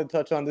that I wanted to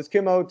touch on. This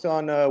came out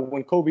on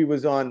when Kobe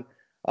was on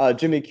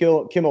Jimmy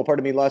Kimmel,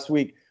 last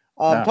week.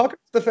 Talking about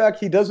the fact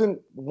he doesn't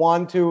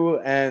want to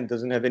and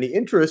doesn't have any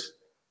interest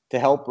to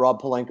help Rob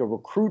Pelinka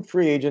recruit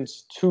free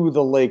agents to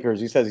the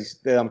Lakers. He says,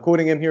 I'm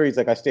quoting him here, he's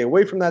like, I stay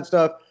away from that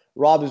stuff.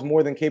 Rob is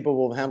more than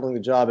capable of handling the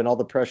job and all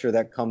the pressure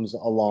that comes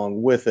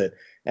along with it.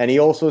 And he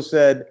also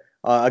said,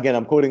 again,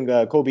 I'm quoting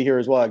Kobe here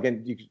as well.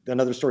 Again,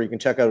 another story you can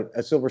check out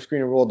at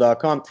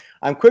silverscreenandroll.com.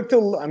 I'm quick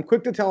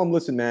to tell him,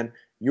 listen, man,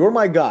 you're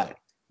my guy,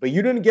 but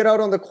you didn't get out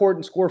on the court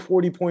and score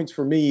 40 points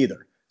for me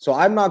either. So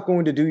I'm not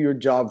going to do your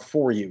job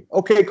for you.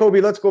 Okay,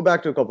 Kobe, let's go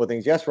back to a couple of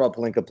things. Yes, Rob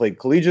Pelinka played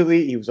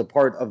collegiately. He was a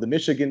part of the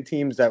Michigan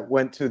teams that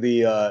went to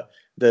the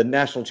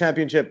national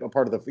championship, a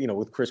part of the,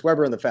 with Chris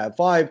Webber and the Fab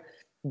Five.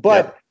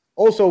 But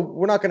also,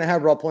 we're not going to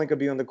have Rob Pelinka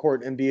be on the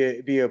court and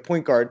be a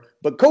point guard.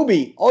 But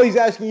Kobe, all he's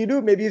asking you to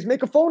do maybe is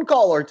make a phone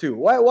call or two.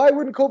 Why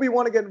wouldn't Kobe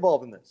want to get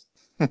involved in this?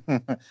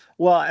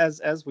 Well,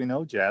 as we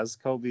know, Jazz,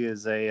 Kobe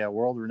is a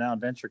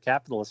world-renowned venture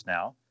capitalist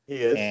now. He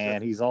is.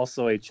 And he's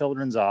also a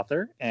children's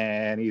author,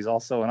 and he's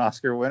also an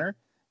Oscar winner,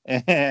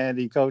 and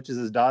he coaches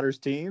his daughter's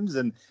teams,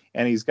 and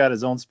he's got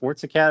his own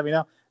sports academy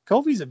now.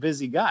 Kobe's a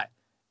busy guy.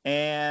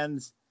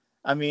 And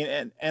I mean,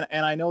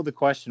 and I know the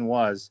question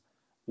was,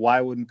 why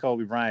wouldn't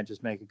Kobe Bryant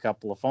just make a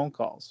couple of phone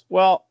calls?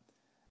 Well,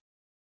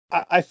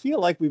 I feel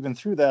like we've been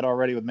through that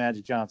already with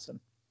Magic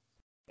Johnson.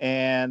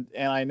 And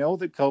I know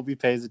that Kobe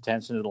pays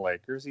attention to the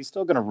Lakers. He's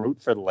still going to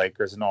root for the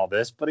Lakers and all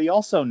this, but he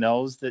also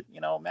knows that,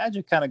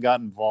 Magic kind of got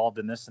involved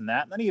in this and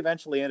that, and then he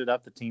eventually ended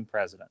up the team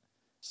president.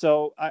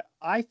 So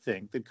I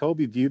think that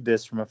Kobe viewed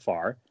this from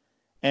afar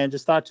and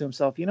just thought to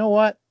himself, you know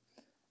what?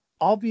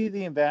 I'll be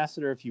the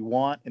ambassador if you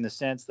want, in the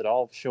sense that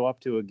I'll show up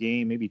to a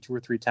game maybe 2 or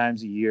 3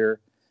 times a year,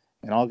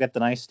 and I'll get the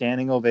nice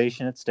standing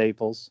ovation at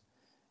Staples.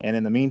 And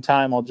in the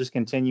meantime, I'll just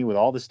continue with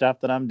all the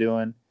stuff that I'm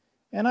doing.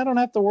 And I don't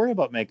have to worry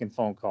about making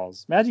phone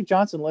calls. Magic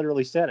Johnson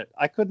literally said it.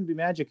 I couldn't be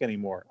Magic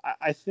anymore.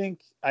 I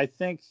think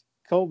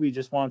Kobe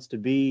just wants to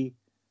be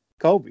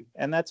Kobe,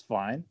 and that's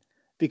fine,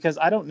 because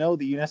I don't know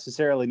that you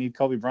necessarily need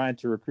Kobe Bryant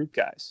to recruit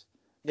guys.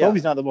 Yeah.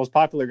 Kobe's not the most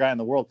popular guy in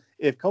the world.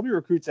 If Kobe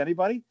recruits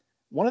anybody,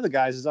 one of the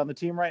guys is on the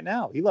team right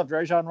now. He loved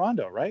Rajon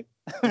Rondo, right?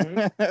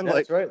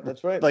 Mm-hmm.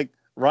 That's right. Like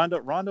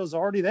Rondo's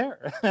already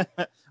there.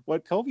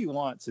 What Kobe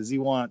wants is he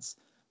wants,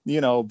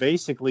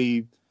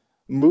 basically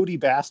moody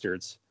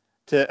bastards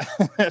to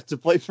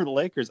play for the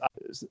Lakers.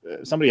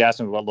 Somebody asked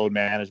him about load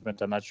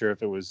management. I'm not sure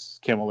if it was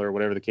Kimmel or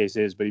whatever the case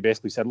is, but he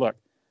basically said, look,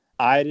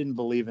 I didn't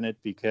believe in it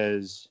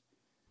because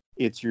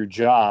it's your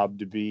job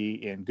to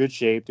be in good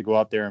shape to go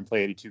out there and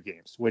play 82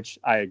 games, which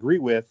I agree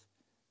with,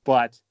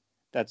 but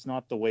that's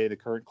not the way the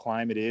current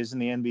climate is in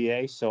the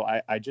NBA. So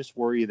I just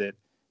worry that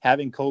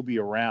having Kobe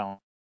around,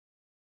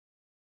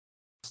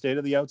 stay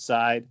to the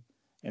outside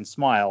and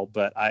smile,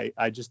 but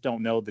I just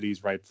don't know that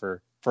he's right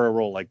for a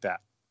role like that.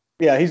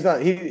 Yeah, he's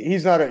not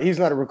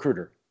a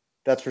recruiter.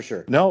 That's for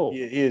sure. No,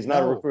 he is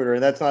not a recruiter,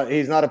 and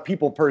he's not a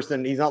people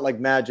person. He's not like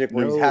Magic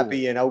where he's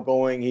happy and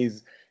outgoing.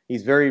 He's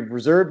very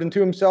reserved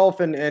into himself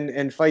and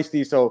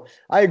feisty. So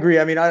I agree.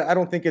 I mean, I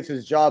don't think it's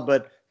his job,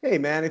 but hey,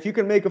 man, if you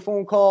can make a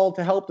phone call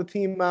to help the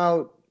team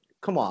out,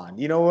 come on.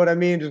 You know what I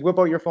mean? Just whip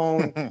out your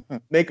phone,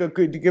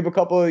 give a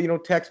couple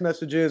of, text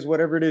messages,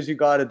 whatever it is you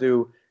got to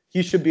do.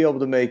 He should be able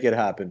to make it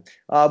happen.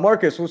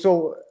 Marcus,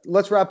 so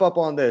let's wrap up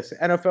on this.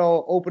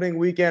 NFL opening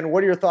weekend,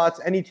 what are your thoughts?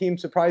 Any team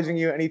surprising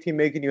you? Any team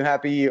making you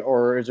happy?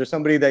 Or is there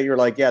somebody that you're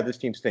like, yeah, this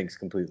team stinks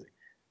completely?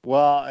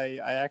 Well, I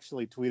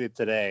actually tweeted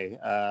today,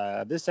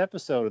 this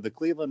episode of the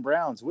Cleveland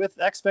Browns with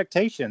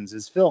expectations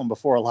is filmed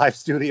before a live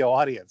studio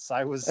audience.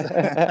 I was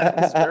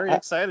very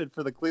excited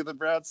for the Cleveland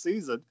Browns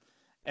season.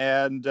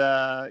 And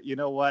you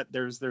know what?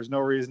 There's no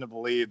reason to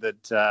believe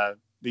that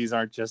these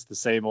aren't just the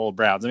same old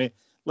Browns. I mean,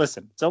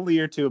 listen, it's only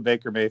year 2 of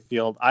Baker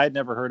Mayfield. I had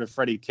never heard of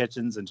Freddie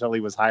Kitchens until he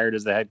was hired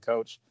as the head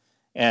coach.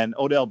 And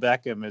Odell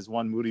Beckham is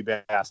one moody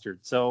bastard.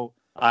 So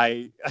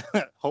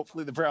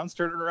hopefully the Browns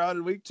turn it around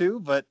in week 2.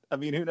 But, I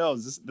mean, who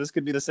knows? This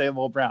could be the same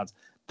old Browns.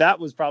 That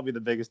was probably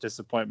the biggest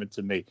disappointment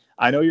to me.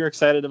 I know you're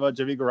excited about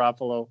Jimmy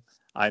Garoppolo.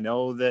 I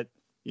know that,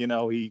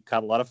 he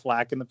caught a lot of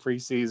flack in the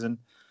preseason.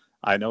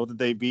 I know that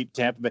they beat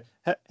Tampa Bay.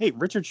 Hey,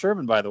 Richard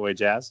Sherman, by the way,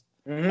 Jazz,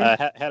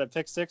 had a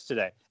pick 6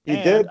 today. He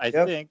did.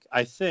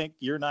 I think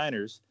your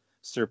Niners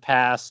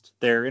surpassed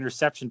their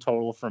interception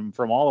total from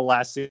all of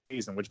last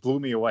season, which blew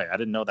me away. I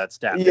didn't know that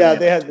stat. Yeah,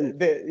 they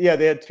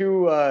had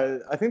 2.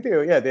 I think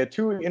they had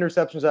 2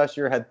 interceptions last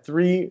year. Had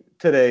 3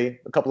 today.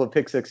 A couple of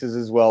pick 6s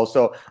as well.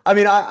 So I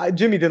mean,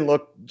 Jimmy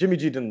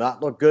G did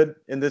not look good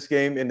in this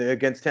game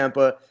against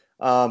Tampa.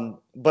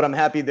 But I'm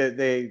happy that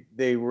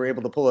they were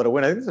able to pull out a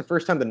win. I think it's the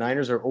first time the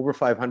Niners are over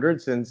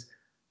 500 since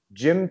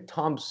Jim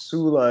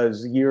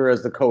Tomsula's year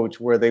as the coach,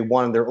 where they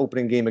won their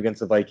opening game against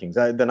the Vikings.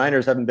 The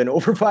Niners haven't been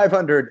over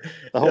 500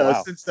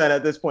 since then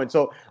at this point.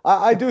 So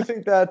I do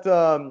think that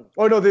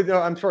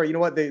I'm sorry. You know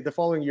what? The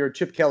following year,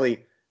 Chip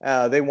Kelly,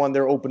 they won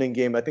their opening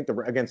game, I think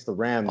against the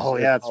Rams. Oh,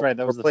 yeah, that's right.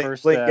 That was the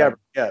first.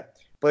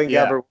 Blaine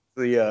Gabbert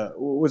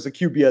was the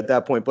QB at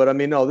that point. But I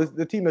mean, no,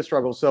 the team has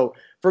struggled. So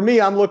for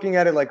me, I'm looking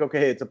at it like,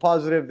 okay, it's a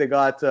positive. They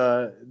got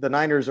the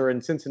Niners are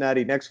in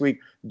Cincinnati next week.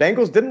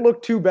 Bengals didn't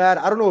look too bad.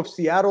 I don't know if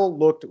Seattle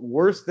looked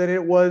worse than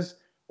it was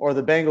or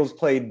the Bengals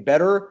played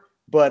better.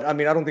 But I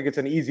mean, I don't think it's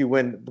an easy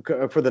win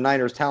for the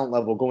Niners talent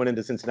level going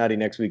into Cincinnati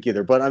next week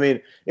either. But I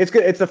mean, it's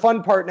good. It's the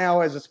fun part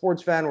now as a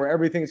sports fan where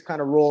everything's kind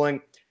of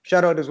rolling.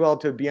 Shout out as well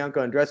to Bianca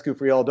Andreescu.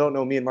 For y'all don't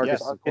know, me and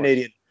Marcus are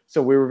Canadian.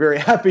 So we were very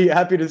happy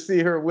to see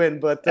her win.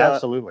 But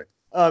absolutely,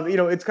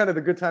 it's kind of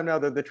the good time now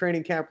that the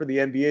training camp for the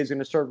NBA is going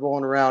to start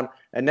rolling around.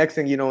 And next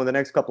thing you know, in the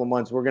next couple of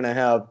months, we're going to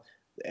have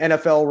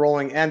NFL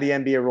rolling and the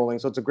NBA rolling.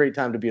 So it's a great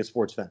time to be a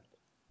sports fan.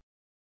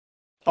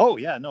 Oh,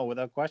 yeah, no,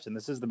 without question.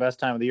 This is the best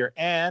time of the year.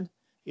 And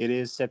it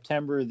is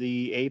September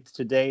the 8th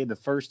today, the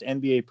first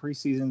NBA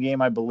preseason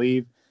game, I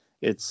believe.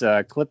 It's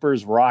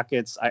Clippers,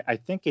 Rockets, I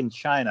think in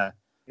China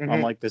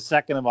on like the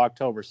 2nd of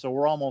October. So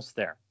we're almost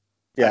there.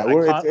 Yeah,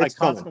 I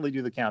constantly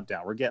do the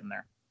countdown. We're getting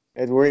there.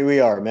 We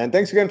are, man.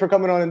 Thanks again for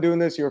coming on and doing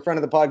this. You're a friend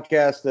of the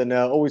podcast, and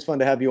always fun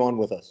to have you on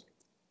with us.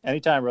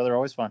 Anytime, brother.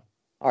 Always fun.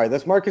 All right,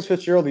 that's Marcus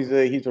Fitzgerald. He's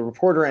a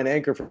reporter and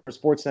anchor for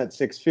Sportsnet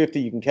 650.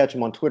 You can catch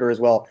him on Twitter as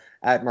well,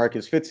 at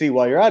Marcus Fitzy.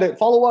 While you're at it,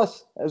 follow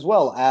us as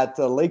well at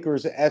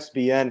Lakers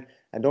SBN.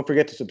 And don't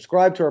forget to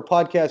subscribe to our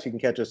podcast. You can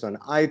catch us on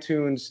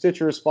iTunes,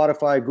 Stitcher,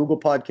 Spotify, Google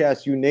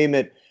Podcasts, you name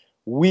it.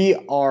 We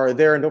are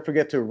there. And don't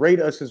forget to rate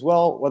us as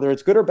well, whether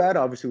it's good or bad.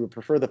 Obviously, we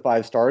prefer the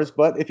 5 stars.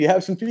 But if you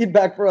have some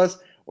feedback for us,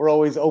 we're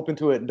always open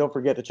to it. And don't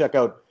forget to check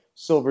out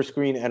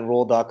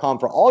silverscreenandroll.com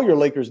for all your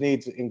Lakers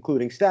needs,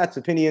 including stats,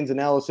 opinions,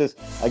 analysis.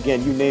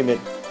 Again, you name it,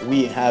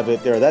 we have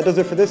it there. That does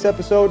it for this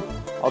episode.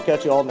 I'll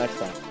catch you all next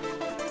time.